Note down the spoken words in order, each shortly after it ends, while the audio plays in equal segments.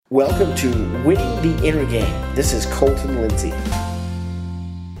Welcome to Winning the Inner Game. This is Colton Lindsay.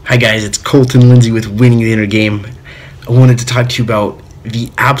 Hi guys, it's Colton Lindsay with Winning the Inner Game. I wanted to talk to you about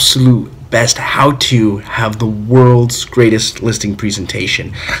the absolute best how to have the world's greatest listing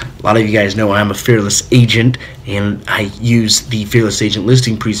presentation. A lot of you guys know I'm a fearless agent and I use the fearless agent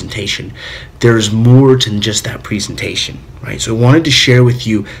listing presentation. There's more than just that presentation, right? So I wanted to share with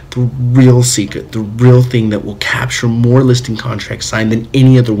you the real secret, the real thing that will capture more listing contracts signed than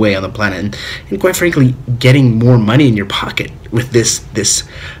any other way on the planet, and quite frankly, getting more money in your pocket with this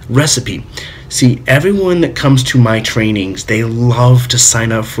recipe. See, everyone that comes to my trainings, they love to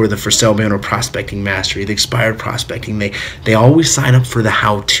sign up for the For Sale Banner Prospecting Mastery, the expired prospecting. They always sign up for the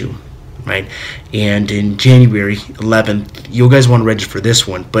how-to, right? And in January 11th, you guys want to register for this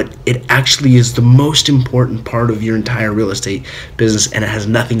one, but it actually is the most important part of your entire real estate business, and it has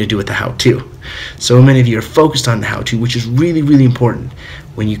nothing to do with the how-to. So many of you are focused on the how-to, which is really, really important.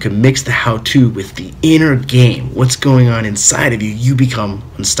 When you can mix the how-to with the inner game, what's going on inside of you, you become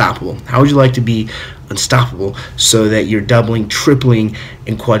unstoppable. How would you like to be unstoppable so that you're doubling, tripling,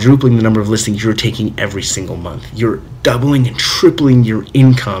 and quadrupling the number of listings you're taking every single month? You're doubling and tripling your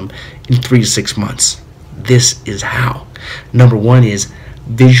income in 3 to 6 months. This is how. Number one is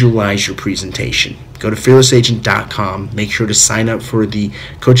visualize your presentation. Go to fearlessagent.com. Make sure to sign up for the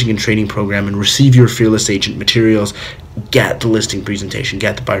coaching and training program and receive your Fearless Agent materials. Get the listing presentation,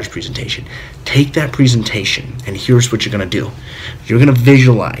 get the buyer's presentation. Take that presentation, and here's what you're going to do. You're going to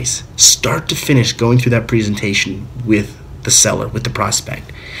visualize, start to finish, going through that presentation with the seller, with the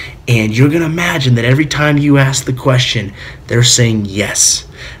prospect. And you're going to imagine that every time you ask the question, they're saying yes,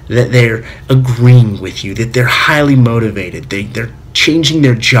 that they're agreeing with you, that they're highly motivated, they're changing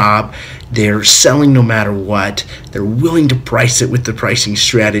their job, they're selling no matter what, they're willing to price it with the pricing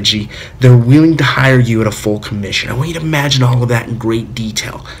strategy, they're willing to hire you at a full commission. I want you to imagine all of that in great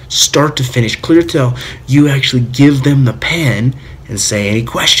detail, start to finish, clear till you actually give them the pen and say, any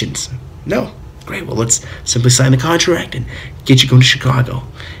questions? No. Great, well, let's simply sign the contract and get you going to Chicago.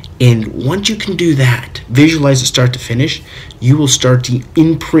 And once you can do that, visualize it start to finish, you will start to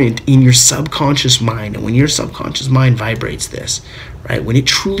imprint in your subconscious mind. And when your subconscious mind vibrates this, right, when it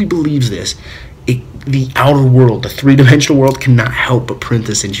truly believes this, the outer world, the three-dimensional world, cannot help but print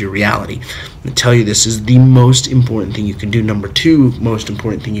this into your reality. I'm going to tell you, this is the most important thing you can do. Number two most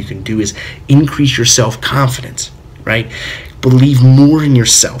important thing you can do is increase your self-confidence, right? Believe more in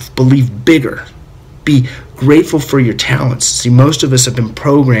yourself. Believe bigger. Be grateful for your talents. See, most of us have been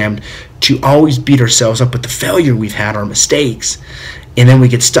programmed to always beat ourselves up with the failure we've had, our mistakes, and then we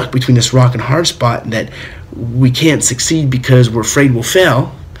get stuck between this rock and hard spot that we can't succeed because we're afraid we'll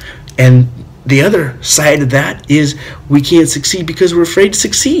fail. And the other side of that is we can't succeed because we're afraid to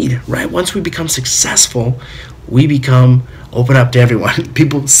succeed, right? Once we become successful, we become open up to everyone.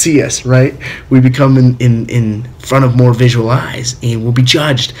 People see us, right? We become in front of more visual eyes, and we'll be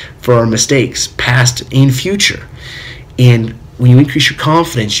judged for our mistakes, past and future. And when you increase your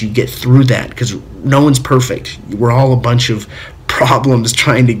confidence, you get through that, because no one's perfect. We're all a bunch of problems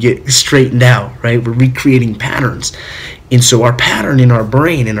trying to get straightened out, right? We're recreating patterns. And so our pattern in our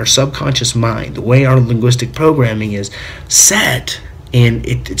brain, in our subconscious mind, the way our linguistic programming is set, and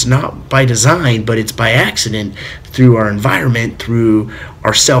it's not by design, but it's by accident, through our environment, through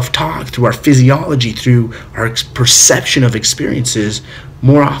our self-talk, through our physiology, through our perception of experiences,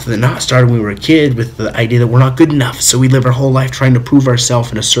 more often than not started when we were a kid with the idea that we're not good enough. So we live our whole life trying to prove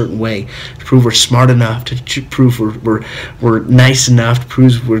ourselves in a certain way, to prove we're smart enough, to prove we're nice enough, to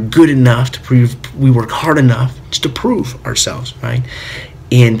prove we're good enough, to prove we work hard enough, just to prove ourselves, right?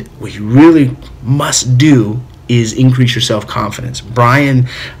 And what you really must do is increase your self-confidence. Brian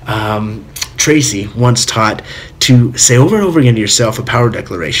Tracy once taught to say over and over again to yourself a power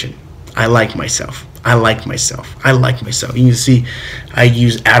declaration. I like myself. I like myself. I like myself. You can see I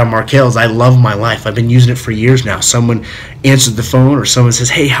use Adam Markel's I love my life. I've been using it for years now. Someone answers the phone or someone says,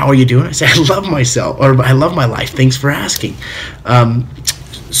 hey, how are you doing? I say, I love myself, or I love my life. Thanks for asking.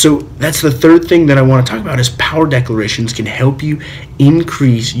 So that's the third thing that I want to talk about, is power declarations can help you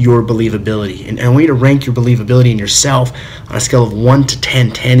increase your believability. And I want you to rank your believability in yourself on a scale of 1 to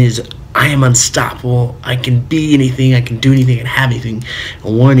 10. 10 is I am unstoppable. I can be anything. I can do anything. I can have anything.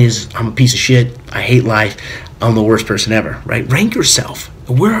 And 1 is I'm a piece of shit. I hate life. I'm the worst person ever, right? Rank yourself.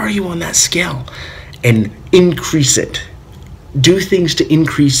 Where are you on that scale? And increase it. Do things to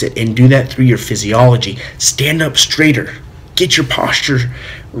increase it, and do that through your physiology. Stand up straighter. Get your posture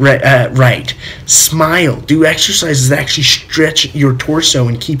right. Smile. Do exercises that actually stretch your torso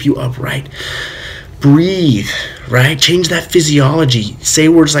and keep you upright. Breathe, right? Change that physiology. Say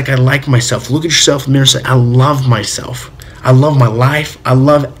words like I like myself. Look at yourself in the mirror and say, I love myself. I love my life. I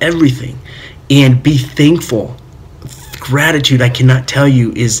love everything. And be thankful. Gratitude, I cannot tell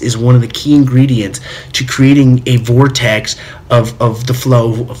you, is one of the key ingredients to creating a vortex of the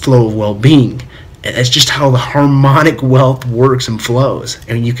flow of well-being. And that's just how the harmonic wealth works and flows.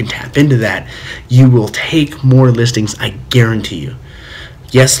 And when you can tap into that, you will take more listings, I guarantee you.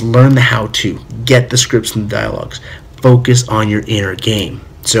 Yes, learn the how-to, get the scripts and the dialogues, focus on your inner game.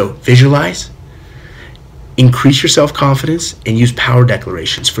 So visualize, increase your self-confidence, and use power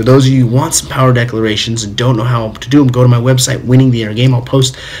declarations. For those of you who want some power declarations and don't know how to do them, go to my website, Winning the Inner Game. I'll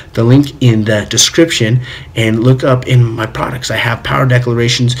post the link in the description and look up in my products. I have power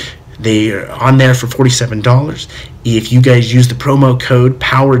declarations. They are on there for $47. If you guys use the promo code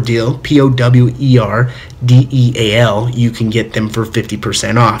POWERDEAL, POWERDEAL, you can get them for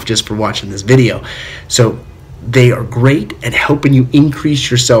 50% off just for watching this video. So they are great at helping you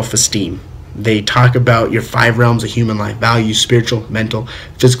increase your self-esteem. They talk about your 5 realms of human life: values, spiritual, mental,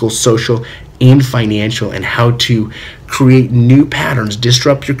 physical, social, and financial, and how to create new patterns,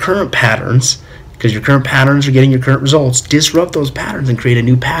 disrupt your current patterns, because your current patterns are getting your current results. Disrupt those patterns and create a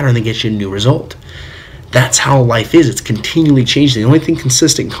new pattern that gets you a new result. That's how life is. It's continually changing. The only thing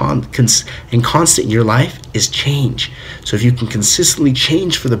consistent and constant in your life is change. So if you can consistently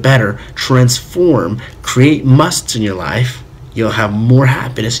change for the better, transform, create musts in your life, you'll have more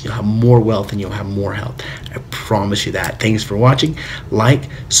happiness, you'll have more wealth, and you'll have more health. I promise you that. Thanks for watching. Like,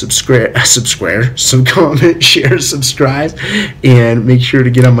 subscribe, comment, share, subscribe, and make sure to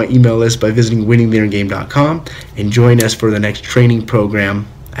get on my email list by visiting winningtheinnergame.com and join us for the next training program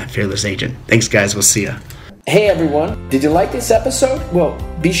at Fearless Agent. Thanks, guys. We'll see ya. Hey everyone, did you like this episode? Well,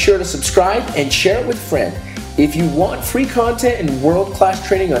 be sure to subscribe and share it with a friend. If you want free content and world-class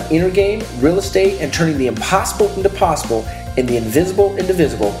training on inner game, real estate, and turning the impossible into possible and the invisible into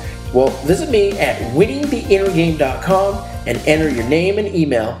visible, well, visit me at winningtheinnergame.com and enter your name and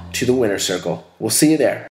email to the Winner Circle. We'll see you there.